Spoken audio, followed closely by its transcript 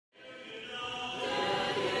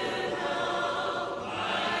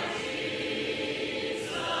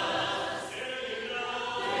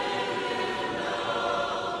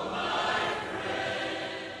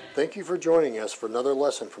Thank you for joining us for another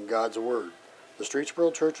lesson from God's Word. The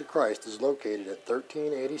Streetsboro Church of Christ is located at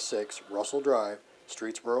 1386 Russell Drive,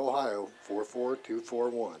 Streetsboro, Ohio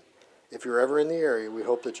 44241. If you're ever in the area, we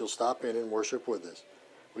hope that you'll stop in and worship with us.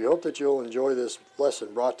 We hope that you'll enjoy this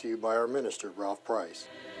lesson brought to you by our minister, Ralph Price.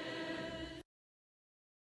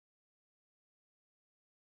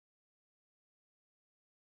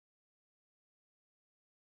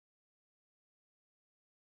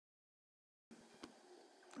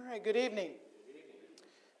 All right, good evening.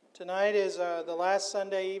 Tonight is the last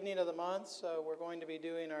Sunday evening of the month, so we're going to be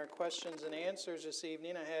doing our questions and answers this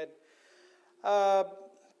evening. I had, I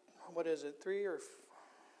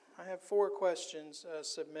have 4 questions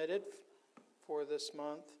submitted for this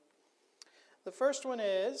month. The first one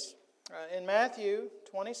is, in Matthew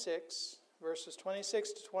 26, verses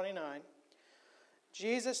 26 to 29,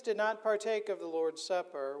 Jesus did not partake of the Lord's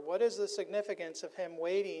Supper. What is the significance of him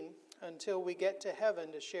waiting until we get to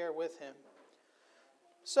heaven to share with him?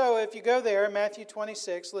 So if you go there, Matthew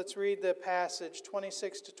 26, let's read the passage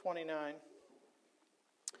 26 to 29.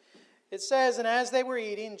 It says, "And as they were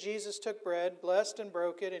eating, Jesus took bread, blessed and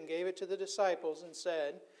broke it, and gave it to the disciples, and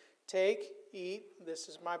said, 'Take, eat, this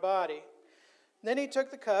is my body.' Then he took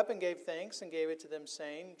the cup and gave thanks and gave it to them,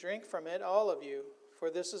 saying, 'Drink from it, all of you, for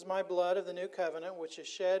this is my blood of the new covenant, which is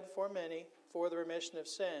shed for many for the remission of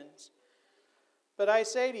sins. But I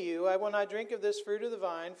say to you, I will not drink of this fruit of the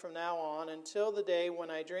vine from now on until the day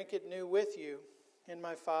when I drink it new with you in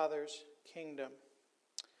my Father's kingdom.'"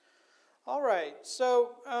 All right,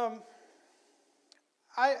 so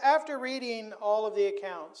after reading all of the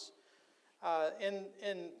accounts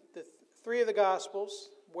in the 3 of the Gospels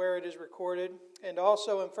where it is recorded, and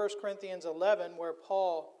also in 1 Corinthians 11 where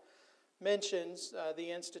Paul mentions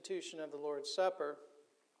the institution of the Lord's Supper,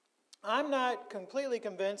 I'm not completely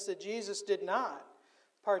convinced that Jesus did not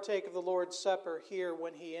partake of the Lord's Supper here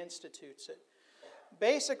when he institutes it.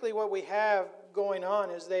 Basically what we have going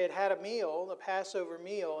on is they had had a meal, the Passover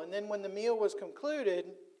meal, and then when the meal was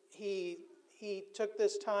concluded, he took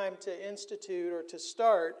this time to institute or to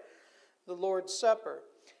start the Lord's Supper.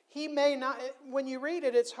 He may not, when you read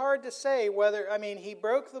it, it's hard to say whether, he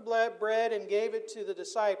broke the bread and gave it to the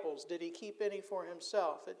disciples. Did he keep any for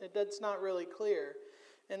himself? It's not really clear.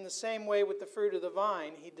 In the same way with the fruit of the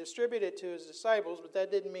vine, he distributed it to his disciples, but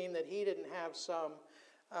that didn't mean that he didn't have some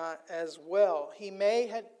as well. He may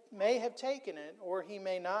have taken it, or he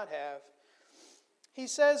may not have. He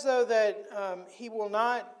says, though, that he will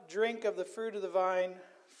not drink of the fruit of the vine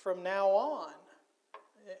from now on.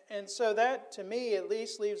 And so that, to me, at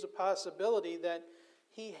least leaves a possibility that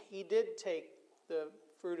he did take the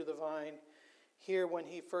fruit of the vine here when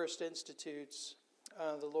he first institutes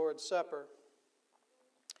the Lord's Supper.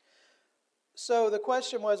 So the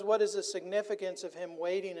question was, what is the significance of him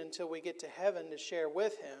waiting until we get to heaven to share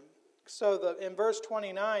with him? So in verse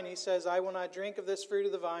 29, he says, "I will not drink of this fruit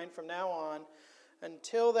of the vine from now on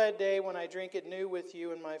until that day when I drink it new with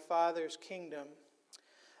you in my Father's kingdom."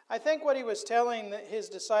 I think what he was telling his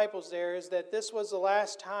disciples there is that this was the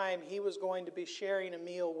last time he was going to be sharing a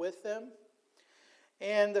meal with them.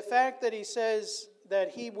 And the fact that he says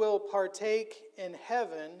that he will partake in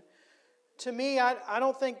heaven, to me, I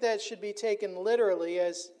don't think that should be taken literally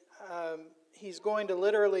as he's going to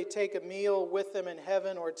literally take a meal with them in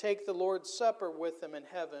heaven or take the Lord's Supper with them in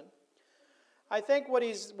heaven. I think what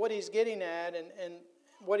he's getting at and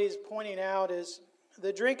what he's pointing out is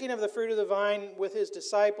the drinking of the fruit of the vine with his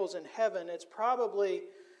disciples in heaven. It's probably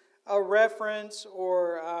a reference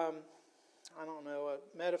or, a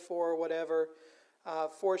metaphor or whatever,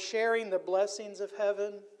 for sharing the blessings of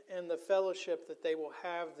heaven and the fellowship that they will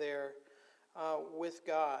have there with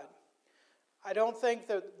God. I don't think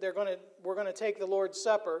that we're going to take the Lord's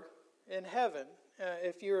Supper in heaven.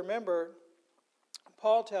 If you remember,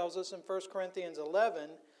 Paul tells us in 1 Corinthians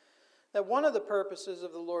 11 that one of the purposes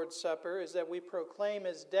of the Lord's Supper is that we proclaim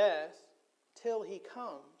his death till he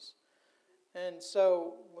comes. And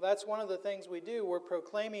so that's one of the things we do. We're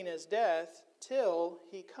proclaiming his death till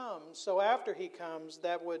he comes. So after he comes,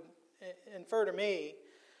 that would infer to me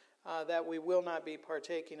that we will not be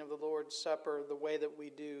partaking of the Lord's Supper the way that we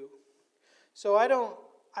do. So I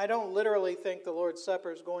don't literally think the Lord's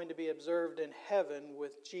Supper is going to be observed in heaven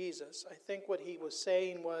with Jesus. I think what he was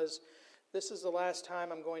saying was, this is the last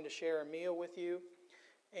time I'm going to share a meal with you,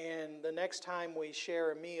 and the next time we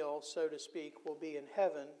share a meal, so to speak, will be in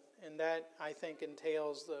heaven, and that, I think,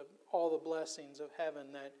 entails all the blessings of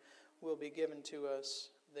heaven that will be given to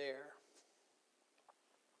us there.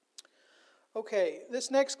 Okay,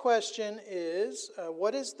 this next question is,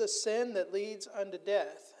 what is the sin that leads unto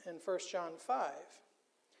death in 1 John 5?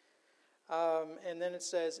 And then it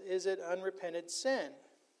says, is it unrepented sin?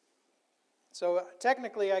 So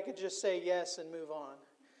technically I could just say yes and move on,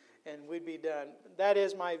 and we'd be done. That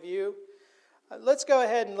is my view. Let's go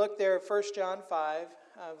ahead and look there at 1 John 5,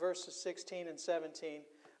 verses 16 and 17.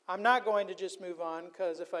 I'm not going to just move on,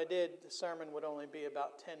 because if I did, the sermon would only be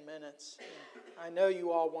about 10 minutes. I know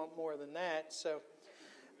you all want more than that. So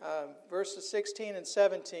verses 16 and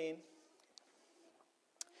 17.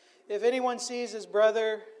 If anyone sees his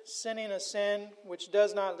brother sinning a sin which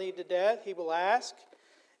does not lead to death, he will ask,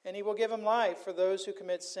 and he will give him life for those who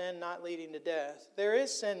commit sin not leading to death. There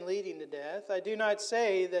is sin leading to death. I do not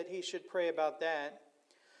say that he should pray about that.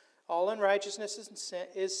 All unrighteousness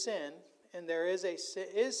is sin, and there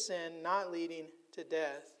is sin not leading to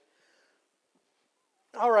death.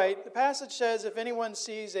 All right, the passage says, if anyone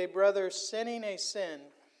sees a brother sinning a sin,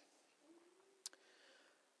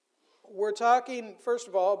 we're talking, first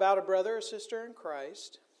of all, about a brother or sister in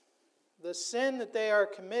Christ. The sin that they are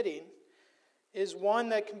committing is one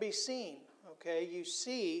that can be seen. Okay, you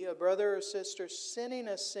see a brother or sister sinning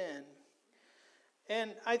a sin.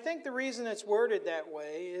 And I think the reason it's worded that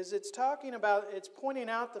way is it's pointing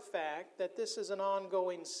out the fact that this is an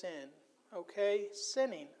ongoing sin. Okay,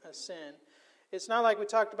 sinning a sin. It's not like we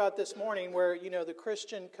talked about this morning where, the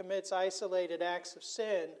Christian commits isolated acts of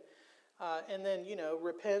sin and then,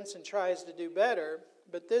 repents and tries to do better.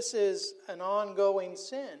 But this is an ongoing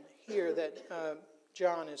sin here that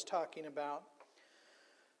John is talking about.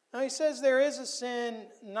 Now he says there is a sin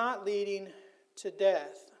not leading to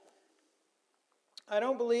death. I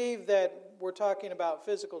don't believe that we're talking about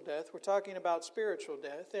physical death. We're talking about spiritual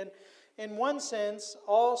death. And in one sense,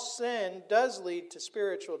 all sin does lead to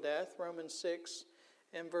spiritual death, Romans 6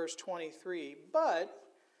 and verse 23. But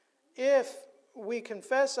if we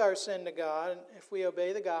confess our sin to God, if we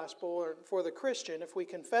obey the gospel, or for the Christian, if we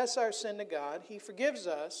confess our sin to God, He forgives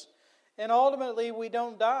us, and ultimately we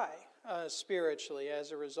don't die spiritually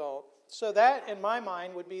as a result. So that, in my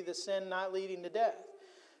mind, would be the sin not leading to death.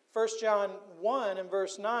 1 John 1 and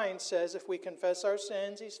verse 9 says, if we confess our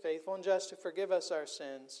sins, He's faithful and just to forgive us our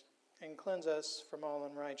sins and cleanse us from all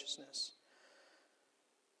unrighteousness.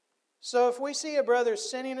 So if we see a brother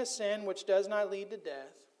sinning a sin which does not lead to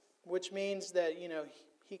death, which means that,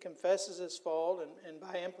 he confesses his fault and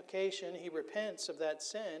by implication he repents of that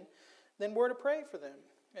sin, then we're to pray for them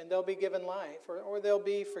and they'll be given life or they'll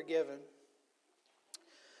be forgiven.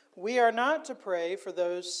 We are not to pray for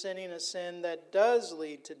those sinning a sin that does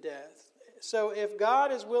lead to death. So if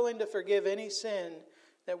God is willing to forgive any sin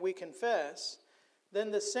that we confess,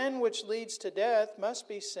 then the sin which leads to death must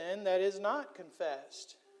be sin that is not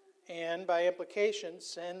confessed, and by implication,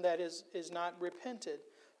 sin that is not repented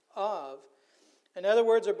of. In other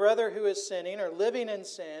words, a brother who is sinning or living in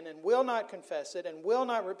sin and will not confess it and will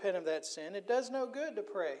not repent of that sin, it does no good to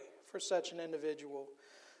pray for such an individual.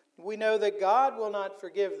 We know that God will not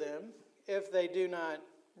forgive them if they do not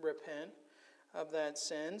repent of that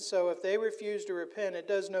sin. So if they refuse to repent, it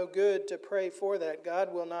does no good to pray for that.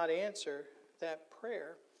 God will not answer that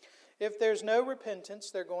prayer. If there's no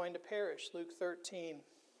repentance, they're going to perish. Luke 13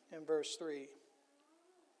 and verse 3.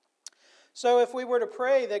 So if we were to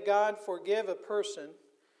pray that God forgive a person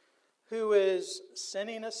who is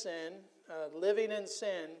sinning a sin, living in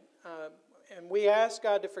sin, and we ask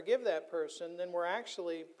God to forgive that person, then we're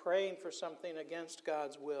actually praying for something against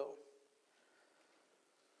God's will.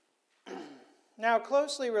 Now,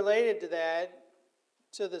 closely related to that,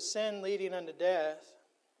 to the sin leading unto death,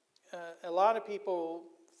 a lot of people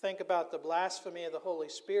think about the blasphemy of the Holy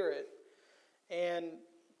Spirit, and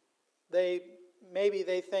they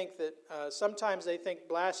think that sometimes they think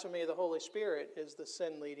blasphemy of the Holy Spirit is the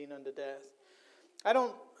sin leading unto death. I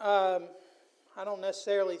don't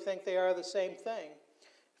necessarily think they are the same thing.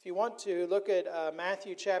 If you want to, look at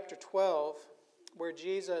Matthew chapter 12, where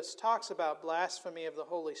Jesus talks about blasphemy of the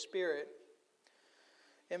Holy Spirit.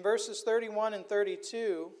 In verses 31 and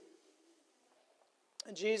 32,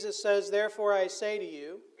 Jesus says, "Therefore I say to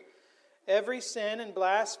you, every sin and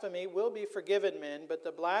blasphemy will be forgiven men, but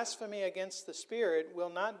the blasphemy against the Spirit will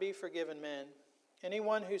not be forgiven men.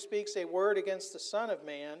 Anyone who speaks a word against the Son of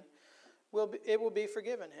Man, it will be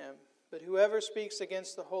forgiven him. But whoever speaks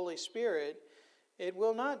against the Holy Spirit, it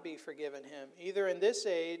will not be forgiven him, either in this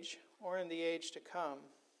age or in the age to come."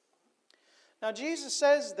 Now Jesus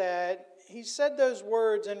says that, he said those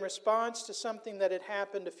words in response to something that had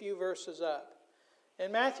happened a few verses up.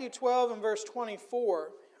 In Matthew 12 and verse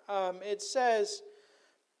 24, it says,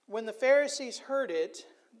 when the Pharisees heard it,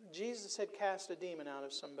 Jesus had cast a demon out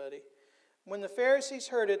of somebody. When the Pharisees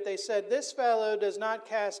heard it, they said, "This fellow does not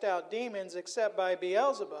cast out demons except by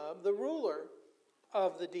Beelzebub, the ruler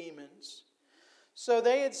of the demons." So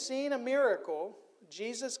they had seen a miracle,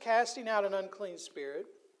 Jesus casting out an unclean spirit.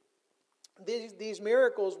 these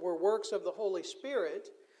miracles were works of the Holy Spirit,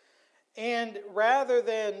 and rather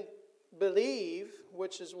than believe,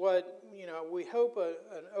 which is what we hope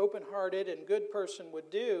an open-hearted and good person would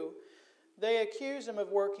do, they accuse him of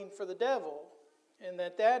working for the devil, and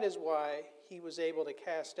that is why he was able to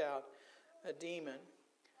cast out a demon.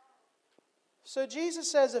 So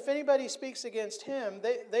Jesus says if anybody speaks against him,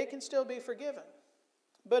 they can still be forgiven.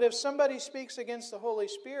 But if somebody speaks against the Holy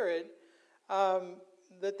Spirit,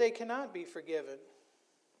 that they cannot be forgiven.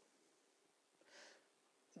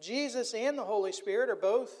 Jesus and the Holy Spirit are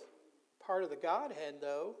both part of the Godhead,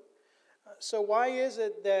 though. So why is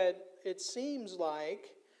it that it seems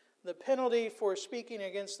like the penalty for speaking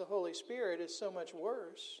against the Holy Spirit is so much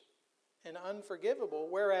worse and unforgivable,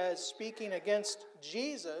 whereas speaking against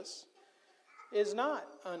Jesus is not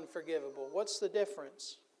unforgivable? What's the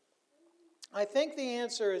difference? I think the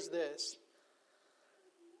answer is this.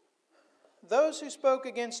 Those who spoke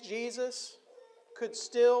against Jesus could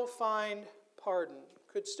still find pardon,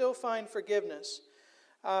 could still find forgiveness.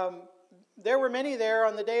 There were many there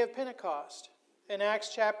on the day of Pentecost in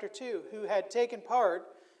Acts chapter 2 who had taken part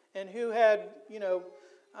and who had,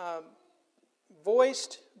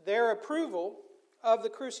 voiced their approval of the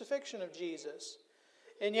crucifixion of Jesus.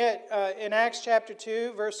 And yet, in Acts chapter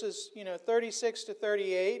 2, verses 36 to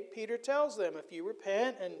 38, Peter tells them, if you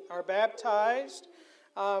repent and are baptized,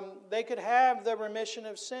 they could have the remission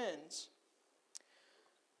of sins.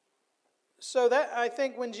 So that, I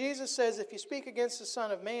think when Jesus says, if you speak against the Son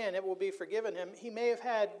of Man, it will be forgiven him, he may have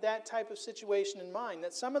had that type of situation in mind,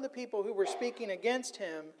 that some of the people who were speaking against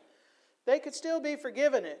him, they could still be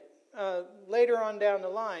forgiven it later on down the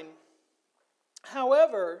line.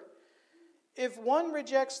 However, if one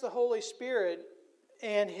rejects the Holy Spirit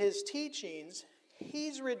and his teachings,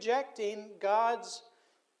 he's rejecting God's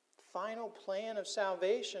final plan of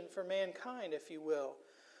salvation for mankind, if you will.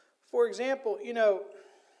 For example,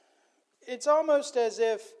 it's almost as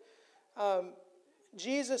if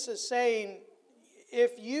Jesus is saying,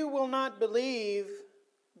 if you will not believe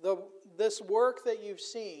this work that you've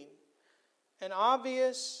seen, an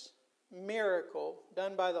obvious miracle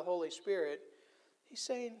done by the Holy Spirit, he's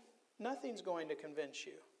saying nothing's going to convince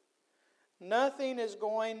you. Nothing is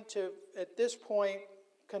going to, at this point,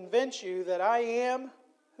 convince you that I am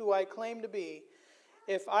who I claim to be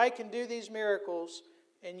if I can do these miracles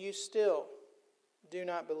and you still do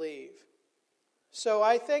not believe. So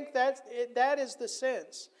I think that is the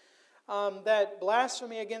sense, that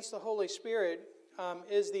blasphemy against the Holy Spirit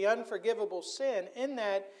is the unforgivable sin, in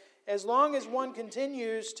that as long as one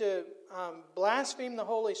continues to blaspheme the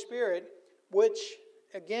Holy Spirit, which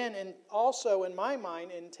again and also in my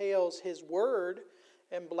mind entails His Word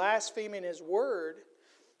and blaspheming His Word,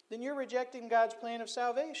 then you're rejecting God's plan of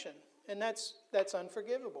salvation, and that's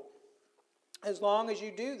unforgivable. As long as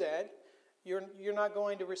you do that, you're not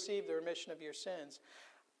going to receive the remission of your sins.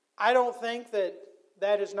 I don't think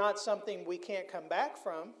that is not something we can't come back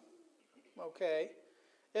from. Okay?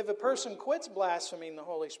 If a person quits blaspheming the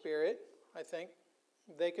Holy Spirit, I think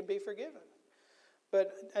they can be forgiven.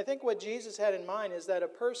 But I think what Jesus had in mind is that a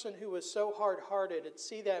person who was so hard-hearted and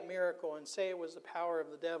see that miracle and say it was the power of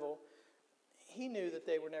the devil, he knew that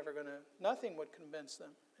they were never going to, nothing would convince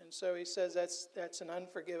them. And so he says that's an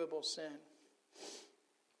unforgivable sin.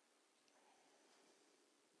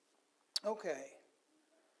 Okay.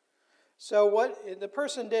 So the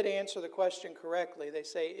person did answer the question correctly. They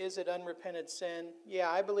say, is it unrepented sin?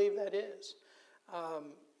 Yeah, I believe that is.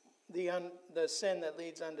 The sin that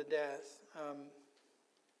leads unto death.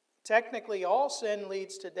 Technically, all sin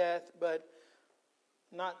leads to death, but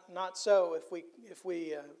not so if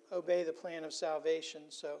we obey the plan of salvation.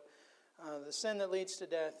 So the sin that leads to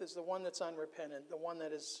death is the one that's unrepentant, the one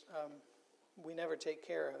that is we never take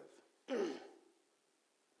care of.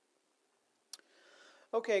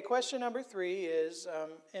 Okay, question number 3 is,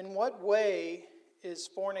 in what way is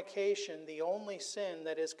fornication the only sin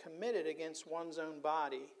that is committed against one's own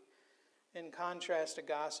body, in contrast to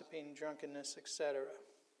gossiping, drunkenness, etc.?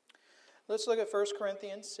 Let's look at 1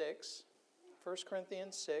 Corinthians 6. 1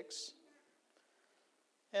 Corinthians 6.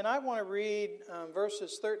 And I want to read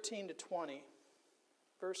verses 13 to 20.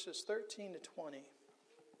 Verses 13 to 20.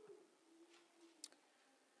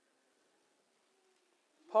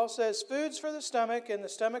 Paul says, food's for the stomach and the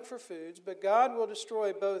stomach for foods, but God will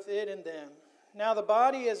destroy both it and them. Now the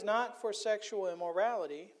body is not for sexual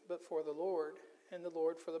immorality, but for the Lord, and the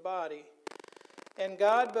Lord for the body. And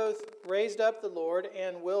God both raised up the Lord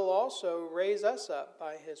and will also raise us up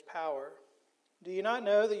by His power. Do you not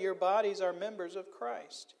know that your bodies are members of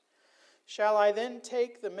Christ? Shall I then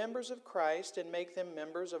take the members of Christ and make them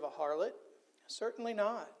members of a harlot? Certainly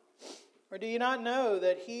not. Or do you not know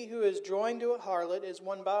that he who is joined to a harlot is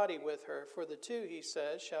one body with her? For the two, he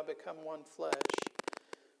says, shall become one flesh.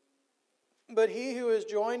 But he who is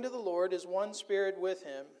joined to the Lord is one spirit with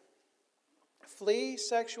him. Flee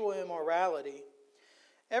sexual immorality.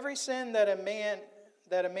 Every sin that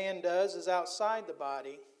a man does is outside the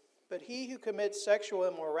body, but he who commits sexual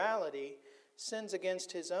immorality sins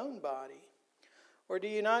against his own body. Or do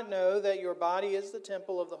you not know that your body is the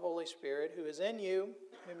temple of the Holy Spirit, who is in you,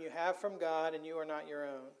 whom you have from God, and you are not your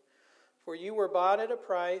own? For you were bought at a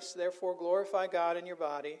price, therefore glorify God in your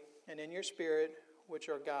body and in your spirit, which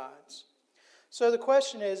are God's. So the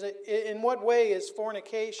question is, in what way is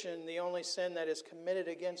fornication the only sin that is committed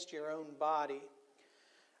against your own body?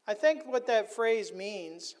 I think what that phrase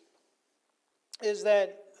means is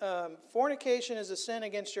that fornication is a sin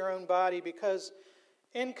against your own body because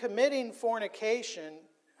in committing fornication,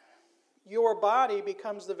 your body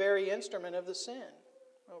becomes the very instrument of the sin.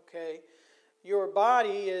 Okay? Your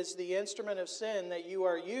body is the instrument of sin that you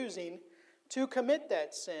are using to commit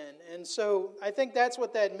that sin. And so I think that's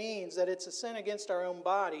what that means, that it's a sin against our own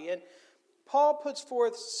body. And Paul puts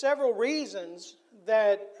forth several reasons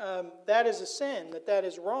that that is a sin, that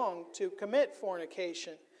is wrong to commit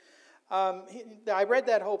fornication. I read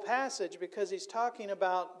that whole passage because he's talking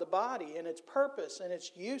about the body and its purpose and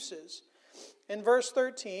its uses. In verse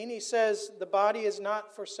 13, he says, the body is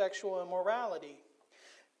not for sexual immorality.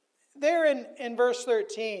 There in verse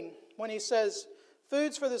 13, when he says,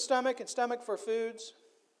 foods for the stomach and stomach for foods,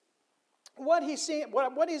 what he's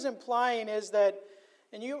implying is that,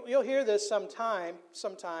 and you'll hear this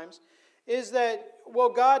sometimes, is that, well,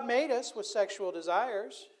 God made us with sexual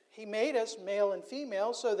desires. He made us male and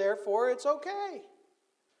female, so therefore it's okay.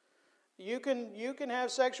 You can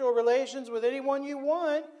have sexual relations with anyone you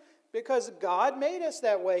want because God made us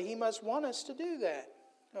that way. He must want us to do that.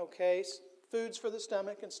 Okay, foods for the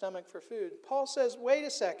stomach and stomach for food. Paul says, wait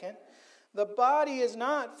a second, the body is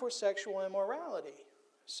not for sexual immorality.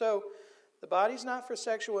 So the body's not for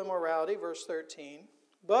sexual immorality, verse 13,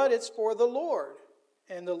 but it's for the Lord,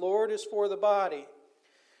 and the Lord is for the body.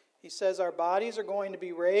 He says our bodies are going to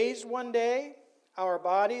be raised one day. Our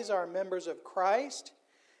bodies are members of Christ.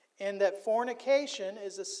 And that fornication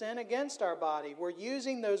is a sin against our body. We're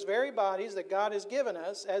using those very bodies that God has given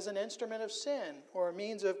us as an instrument of sin or a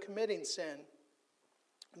means of committing sin.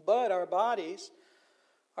 But our bodies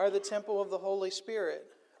are the temple of the Holy Spirit.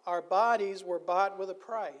 Our bodies were bought with a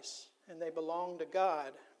price and they belong to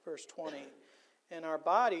God, verse 20. And our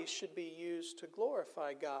bodies should be used to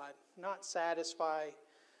glorify God, not satisfy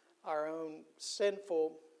our own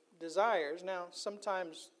sinful desires. Now,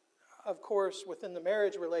 sometimes, of course, within the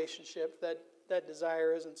marriage relationship, that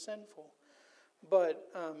desire isn't sinful.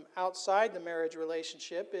 But outside the marriage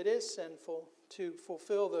relationship, it is sinful to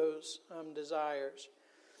fulfill those desires.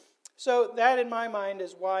 So that, in my mind,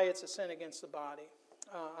 is why it's a sin against the body.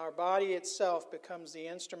 Our body itself becomes the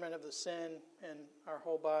instrument of the sin, and our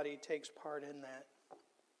whole body takes part in that.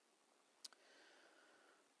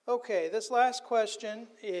 Okay, this last question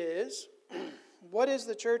is, what is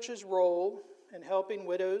the church's role in helping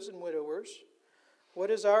widows and widowers? What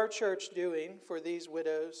is our church doing for these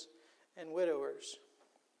widows and widowers?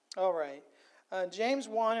 All right. James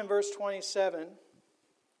 1 and verse 27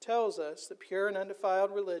 tells us that pure and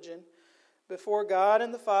undefiled religion before God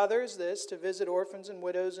and the Father is this, to visit orphans and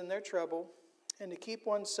widows in their trouble and to keep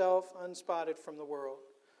oneself unspotted from the world.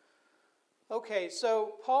 Okay,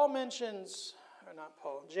 so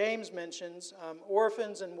James mentions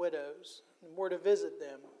orphans and widows, and we're to visit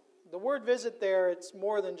them. The word visit there, it's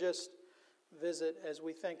more than just visit as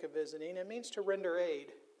we think of visiting. It means to render aid,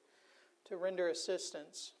 to render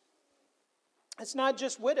assistance. It's not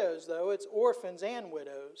just widows, though. It's orphans and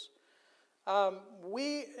widows.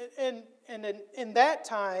 In that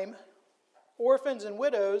time, orphans and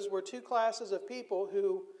widows were two classes of people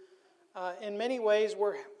who, in many ways,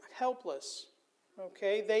 were helpless.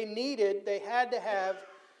 Okay, they had to have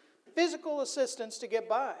physical assistance to get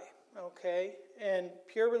by. Okay, and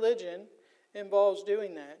pure religion involves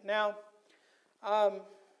doing that. Now,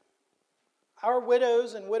 our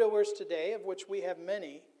widows and widowers today, of which we have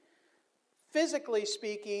many, physically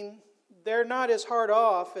speaking, they're not as hard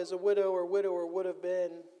off as a widow or widower would have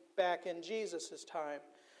been back in Jesus' time.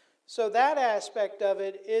 So that aspect of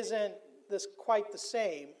it isn't quite the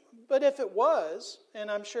same. But if it was,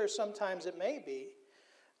 and I'm sure sometimes it may be,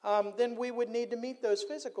 then we would need to meet those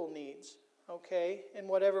physical needs, okay, in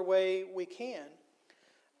whatever way we can.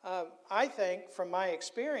 I think, from my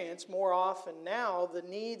experience, more often now, the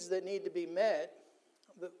needs that need to be met,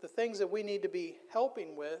 the things that we need to be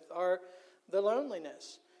helping with are the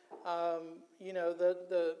loneliness.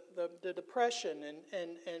 the depression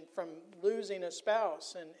and from losing a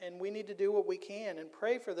spouse. And we need to do what we can and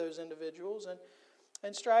pray for those individuals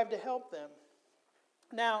and strive to help them.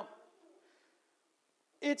 Now,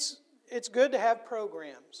 it's good to have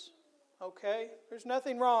programs, okay? There's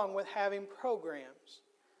nothing wrong with having programs.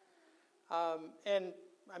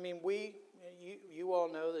 You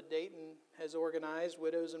all know that Dayton has organized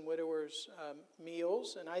widows and widowers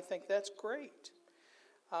meals, and I think that's great.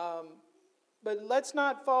 But let's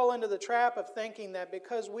not fall into the trap of thinking that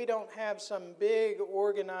because we don't have some big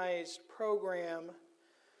organized program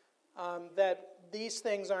that these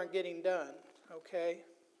things aren't getting done, okay?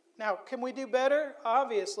 Now, can we do better?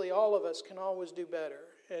 Obviously, all of us can always do better,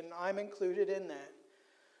 and I'm included in that.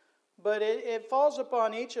 But it falls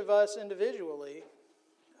upon each of us individually,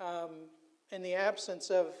 in the absence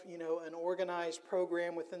of, an organized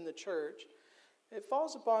program within the church. It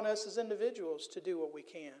falls upon us as individuals to do what we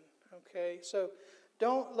can, okay? So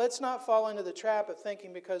let's not fall into the trap of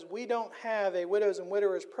thinking because we don't have a widows and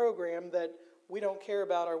widowers program that we don't care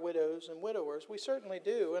about our widows and widowers. We certainly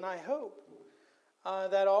do, and I hope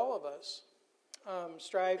that all of us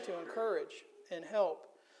strive to encourage and help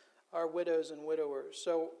our widows and widowers.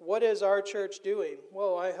 So what is our church doing?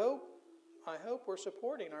 Well, I hope we're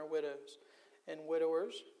supporting our widows and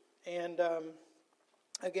widowers. And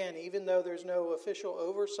again, even though there's no official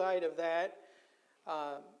oversight of that,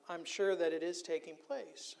 I'm sure that it is taking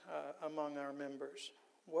place among our members.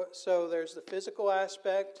 So there's the physical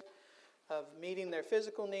aspect of meeting their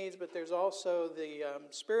physical needs, but there's also the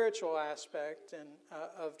spiritual aspect and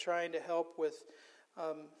of trying to help with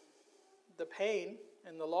the pain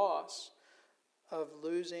and the loss of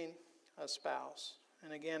losing a spouse.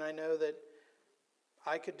 And again, I know that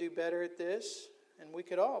I could do better at this, and we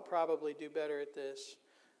could all probably do better at this,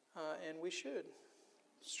 and we should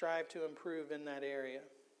strive to improve in that area.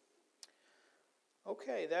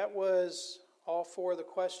 Okay, that was all 4 of the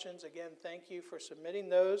questions. Again, thank you for submitting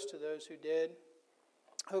those to those who did.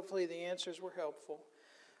 Hopefully the answers were helpful.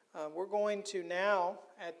 We're going to now,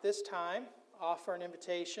 at this time, offer an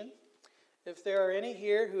invitation. If there are any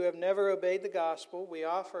here who have never obeyed the gospel, we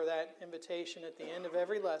offer that invitation at the end of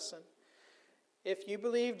every lesson. If you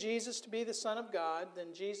believe Jesus to be the Son of God,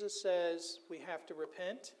 then Jesus says we have to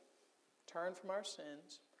repent, turn from our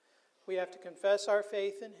sins, we have to confess our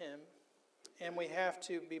faith in Him, and we have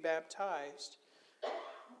to be baptized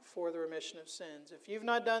for the remission of sins. If you've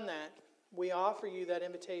not done that, we offer you that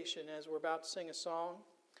invitation as we're about to sing a song.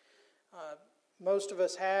 Most of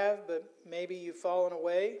us have, but maybe you've fallen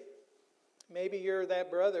away. Maybe you're that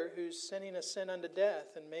brother who's sinning a sin unto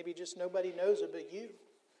death, and maybe just nobody knows it but you.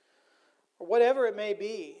 Or whatever it may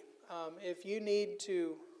be, if you need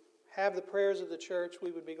to have the prayers of the church,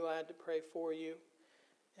 we would be glad to pray for you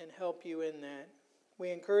and help you in that. We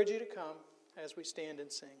encourage you to come as we stand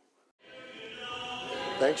and sing.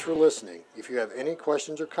 Thanks for listening. If you have any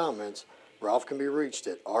questions or comments, Ralph can be reached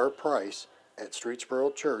at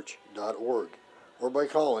rprice@streetsborochurch.org or by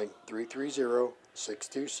calling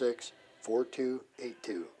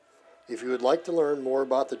 330-626-4282. If you would like to learn more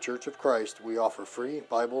about the Church of Christ, we offer free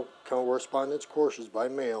Bible correspondence courses by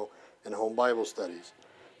mail and home Bible studies.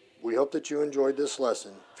 We hope that you enjoyed this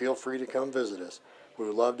lesson. Feel free to come visit us. We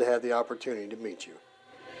would love to have the opportunity to meet you.